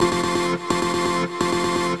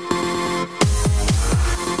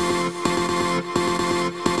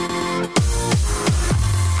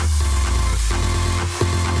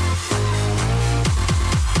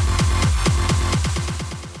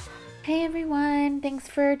everyone. Thanks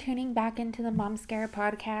for tuning back into the Mom Scare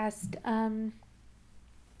podcast.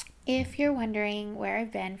 If you're wondering where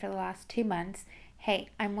I've been for the last 2 months, hey,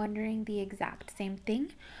 I'm wondering the exact same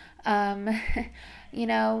thing. Um, you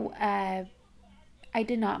know, uh, I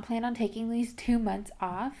did not plan on taking these 2 months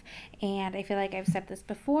off, and I feel like I've said this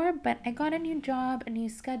before, but I got a new job, a new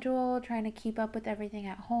schedule, trying to keep up with everything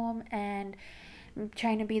at home, and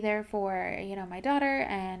trying to be there for my daughter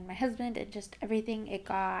and my husband, and just everything.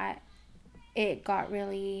 It got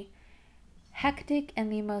really hectic in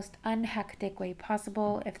the most unhectic way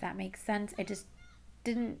possible, if that makes sense. I just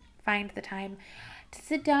didn't find the time to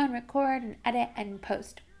sit down, record, and edit and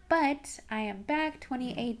post. But I am back,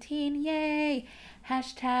 2018, yay!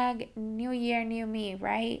 Hashtag new year, new me,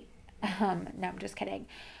 right? No, I'm just kidding.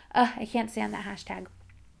 I can't stand that hashtag.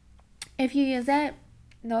 If you use it,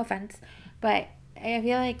 no offense, but I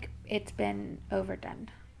feel like it's been overdone.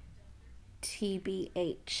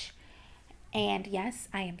 TBH. And yes,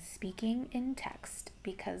 I am speaking in text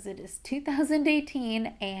because it is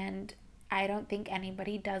 2018 and I don't think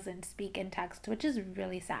anybody doesn't speak in text, which is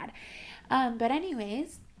really sad. But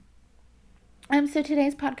anyways, so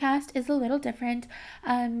today's podcast is a little different.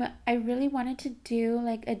 I really wanted to do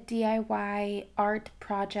like a DIY art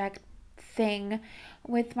project thing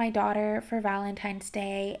with my daughter for Valentine's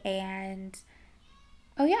Day, and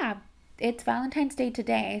oh yeah, it's Valentine's Day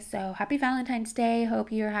today, so happy Valentine's Day.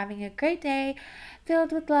 Hope you're having a great day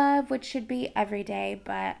filled with love, which should be every day,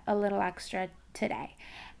 but a little extra today.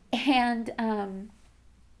 And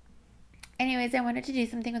anyways, I wanted to do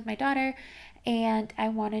something with my daughter, and I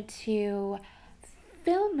wanted to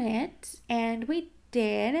film it, and we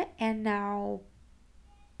did. And now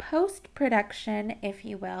post production, if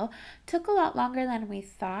you will, took a lot longer than we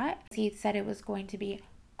thought. He said it was going to be,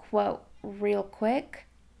 quote, real quick,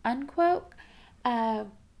 unquote. Uh,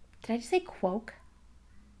 did I just say quote?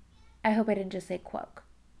 I hope I didn't just say quote.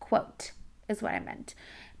 Quote is what I meant.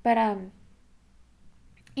 But I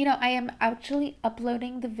am actually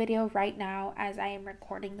uploading the video right now as I am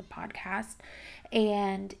recording the podcast,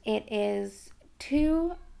 and it is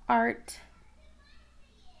two art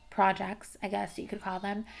projects, I guess you could call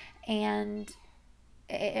them, and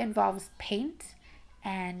it involves paint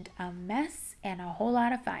and a mess and a whole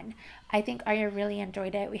lot of fun. I think Arya really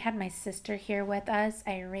enjoyed it. We had my sister here with us,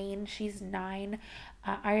 Irene. She's 9.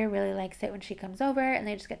 Arya really likes it when she comes over, and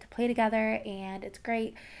they just get to play together, and it's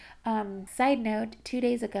great. Side note, 2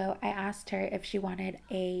 days ago, I asked her if she wanted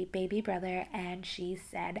a baby brother, and she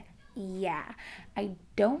said yeah. I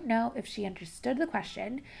don't know if she understood the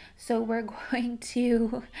question, so we're going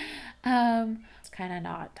to kind of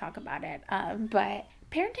not talk about it. But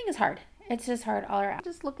parenting is hard. It's just hard all around. I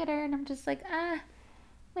just look at her and I'm just like,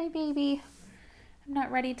 my baby. I'm not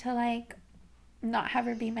ready to like not have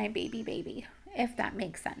her be my baby, if that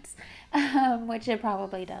makes sense, which it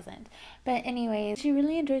probably doesn't. But anyways, she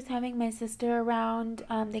really enjoys having my sister around.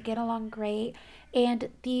 They get along great, and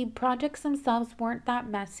the projects themselves weren't that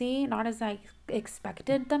messy, not as I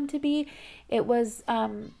expected them to be. It was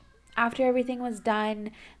after everything was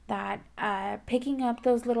done that picking up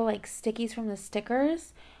those little like stickies from the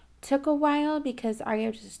stickers took a while because Arya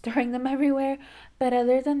was just throwing them everywhere. But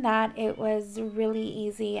other than that, it was really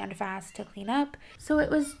easy and fast to clean up. So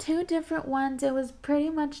it was two different ones. It was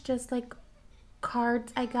pretty much just like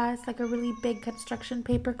cards, I guess, like a really big construction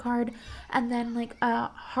paper card, and then like a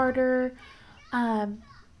harder um,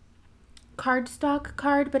 cardstock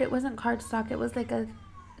card, but it wasn't cardstock. It was like a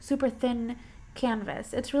super thin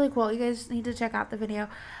canvas. It's really cool. You guys need to check out the video.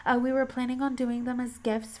 We were planning on doing them as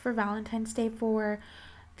gifts for Valentine's Day for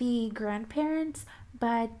the grandparents,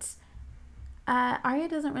 but Arya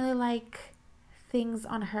doesn't really like things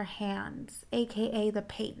on her hands, aka the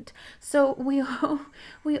paint. So we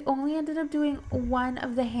we only ended up doing one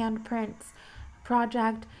of the handprints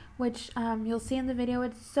project, which you'll see in the video.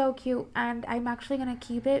 It's so cute, and I'm actually gonna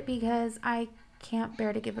keep it because I can't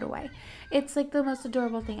bear to give it away. It's like the most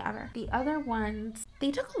adorable thing ever. The other ones, they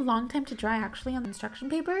took a long time to dry actually on the instruction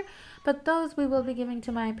paper, but those we will be giving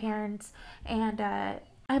to my parents. And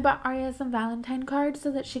I bought Arya some Valentine cards so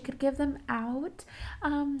that she could give them out.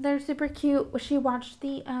 They're super cute. She watched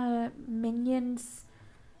the Minions,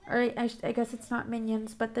 or I guess it's not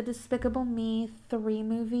Minions, but the Despicable Me 3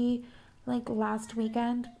 movie like last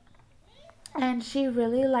weekend. And she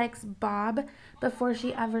really likes Bob. Before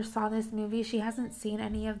she ever saw this movie, she hasn't seen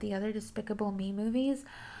any of the other Despicable Me movies,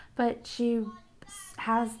 but she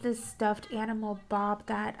has this stuffed animal Bob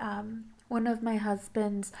that one of my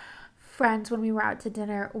husband's friends, when we were out to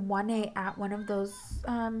dinner, one ate at one of those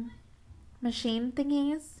machine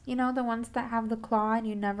thingies, you know, the ones that have the claw and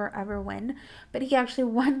you never ever win. But he actually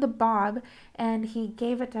won the bob and he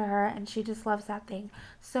gave it to her and she just loves that thing.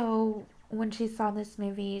 So when she saw this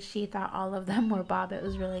movie, she thought all of them were Bob. It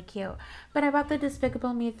was really cute. But I bought the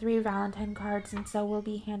Despicable Me 3 Valentine cards and so we'll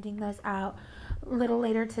be handing those out a little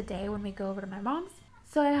later today when we go over to my mom's.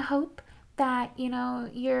 So I hope that, you know,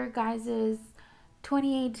 your guys's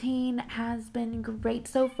 2018 has been great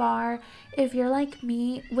so far. If you're like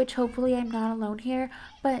me, which hopefully I'm not alone here,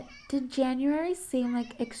 but did January seem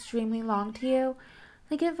like extremely long to you?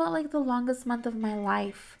 Like it felt like the longest month of my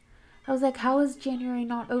life. I was like, how is January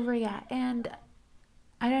not over yet? And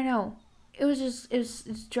I don't know.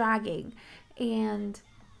 It's dragging. And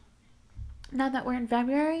now that we're in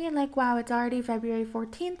February, like, wow, it's already February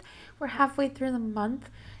 14th. We're halfway through the month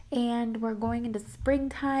and we're going into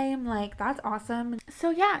springtime. Like, that's awesome. So,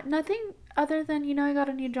 yeah, nothing other than, you know, I got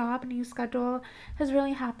a new job, a new schedule has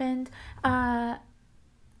really happened. Like,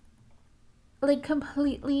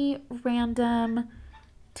 completely random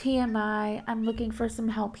TMI. I'm looking for some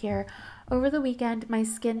help here. Over the weekend, my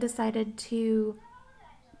skin decided to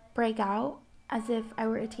break out as if I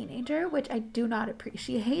were a teenager, which I do not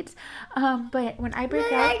appreciate. But when I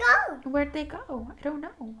break out, where'd they go? I don't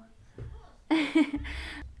know.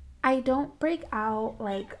 I don't break out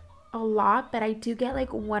like a lot, but I do get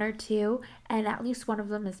like one or two, and at least one of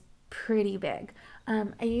them is pretty big.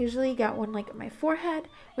 I usually get one like at my forehead,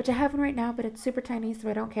 which I have one right now, but it's super tiny, so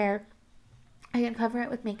I don't care. I can cover it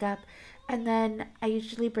with makeup, and then I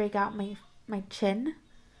usually break out my chin,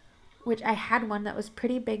 which I had one that was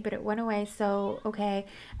pretty big, but it went away. So, okay.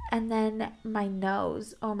 And then my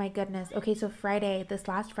nose. Oh my goodness. Okay, so this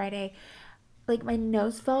last Friday, like my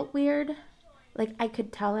nose felt weird. Like I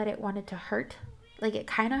could tell that it wanted to hurt. Like it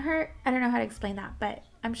kind of hurt. I don't know how to explain that, but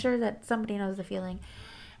I'm sure that somebody knows the feeling.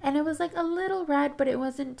 And it was like a little red, but it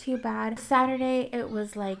wasn't too bad. Saturday, it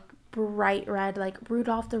was like bright red. Like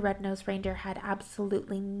Rudolph the Red-Nosed Reindeer had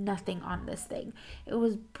absolutely nothing on this thing. It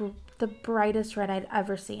was the brightest red I'd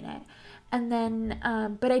ever seen it. And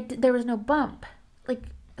then, but there was no bump. Like,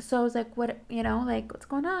 so I was like, what, you know, like, what's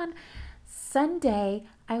going on? Sunday,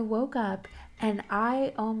 I woke up and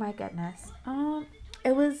oh my goodness,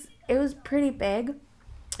 it was pretty big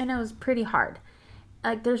and it was pretty hard.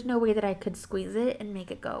 Like, there's no way that I could squeeze it and make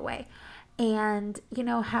it go away. And you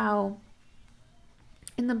know how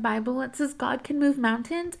in the Bible it says God can move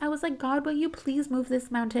mountains? I was like, God, will you please move this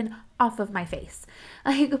mountain off of my face?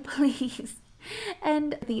 Like, please.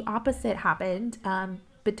 And the opposite happened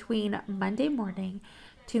between Monday morning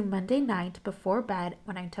to Monday night before bed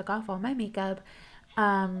when I took off all my makeup.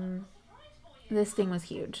 This thing was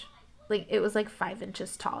huge. Like, it was like 5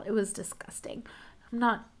 inches tall. It was disgusting.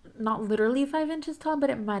 Not literally 5 inches tall, but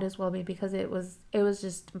it might as well be because it was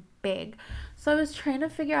just big. So I was trying to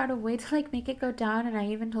figure out a way to like make it go down, and I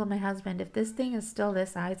even told my husband, if this thing is still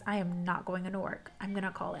this size, I am not going into work. I'm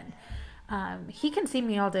gonna call in. He can see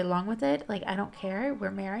me all day long with it. Like, I don't care.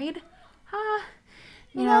 We're married.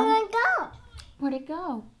 You know. Where'd it go? Where'd it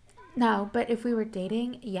go? No, but if we were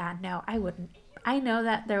dating, yeah, no, I wouldn't. I know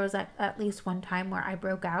that there was at least one time where I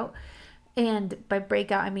broke out. And by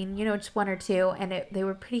breakout, I mean, you know, just one or two. And they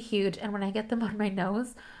were pretty huge. And when I get them on my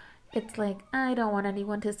nose, it's like, I don't want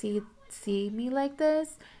anyone to see me like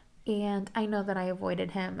this. And I know that I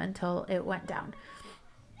avoided him until it went down.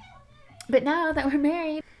 But now that we're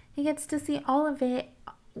married, he gets to see all of it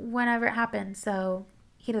whenever it happens. So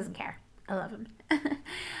he doesn't care. I love him.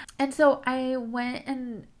 And so I went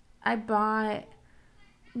and I bought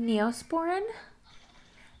Neosporin.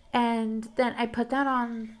 And then I put that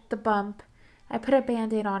on the bump. I put a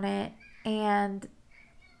Band-Aid on it. And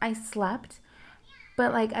I slept.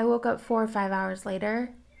 But like I woke up 4 or 5 hours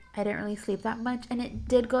later. I didn't really sleep that much. And it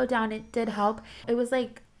did go down. It did help. It was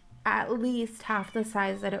like at least half the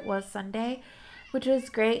size that it was Sunday, which was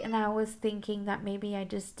great. And I was thinking that maybe I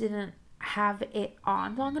just didn't have it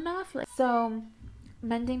on long enough. So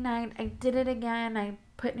Monday night, I did it again. I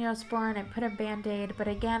put Neosporin, I put a Band-Aid, but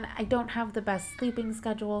again, I don't have the best sleeping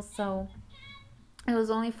schedule, so it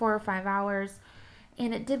was only 4 or 5 hours.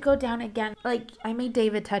 And it did go down again. Like, I made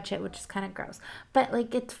David touch it, which is kind of gross. But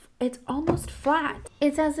like it's almost flat.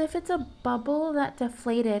 It's as if it's a bubble that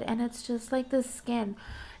deflated, and it's just like the skin.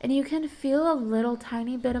 And you can feel a little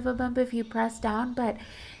tiny bit of a bump if you press down, but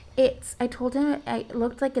I told him it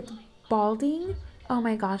looked like it's balding. Oh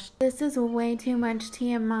my gosh, this is way too much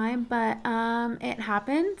TMI, but it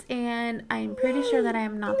happens, and I'm pretty sure that I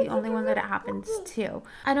am not the only one that it happens to.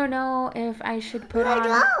 I don't know if I should put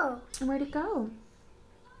on... Where'd it go?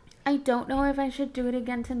 I don't know if I should do it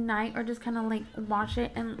again tonight or just kind of like wash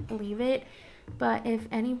it and leave it. But if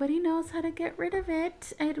anybody knows how to get rid of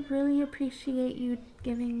it, I'd really appreciate you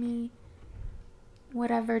giving me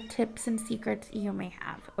whatever tips and secrets you may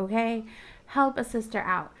have, okay? Help a sister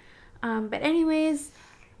out. But anyways,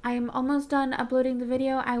 I am almost done uploading the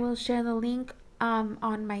video. I will share the link on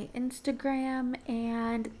my Instagram.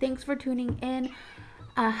 And thanks for tuning in.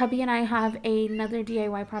 Hubby and I have another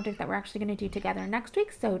DIY project that we're actually going to do together next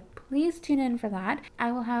week, so please tune in for that.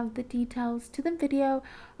 I will have the details to the video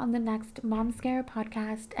on the next Mom Scare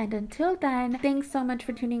podcast. And until then, thanks so much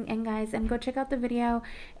for tuning in, guys, and go check out the video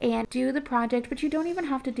and do the project, which you don't even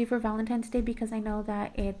have to do for Valentine's Day because I know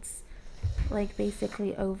that it's like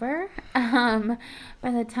basically over by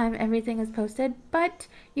the time everything is posted, but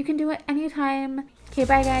you can do it anytime. Okay,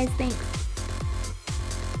 bye guys, thanks.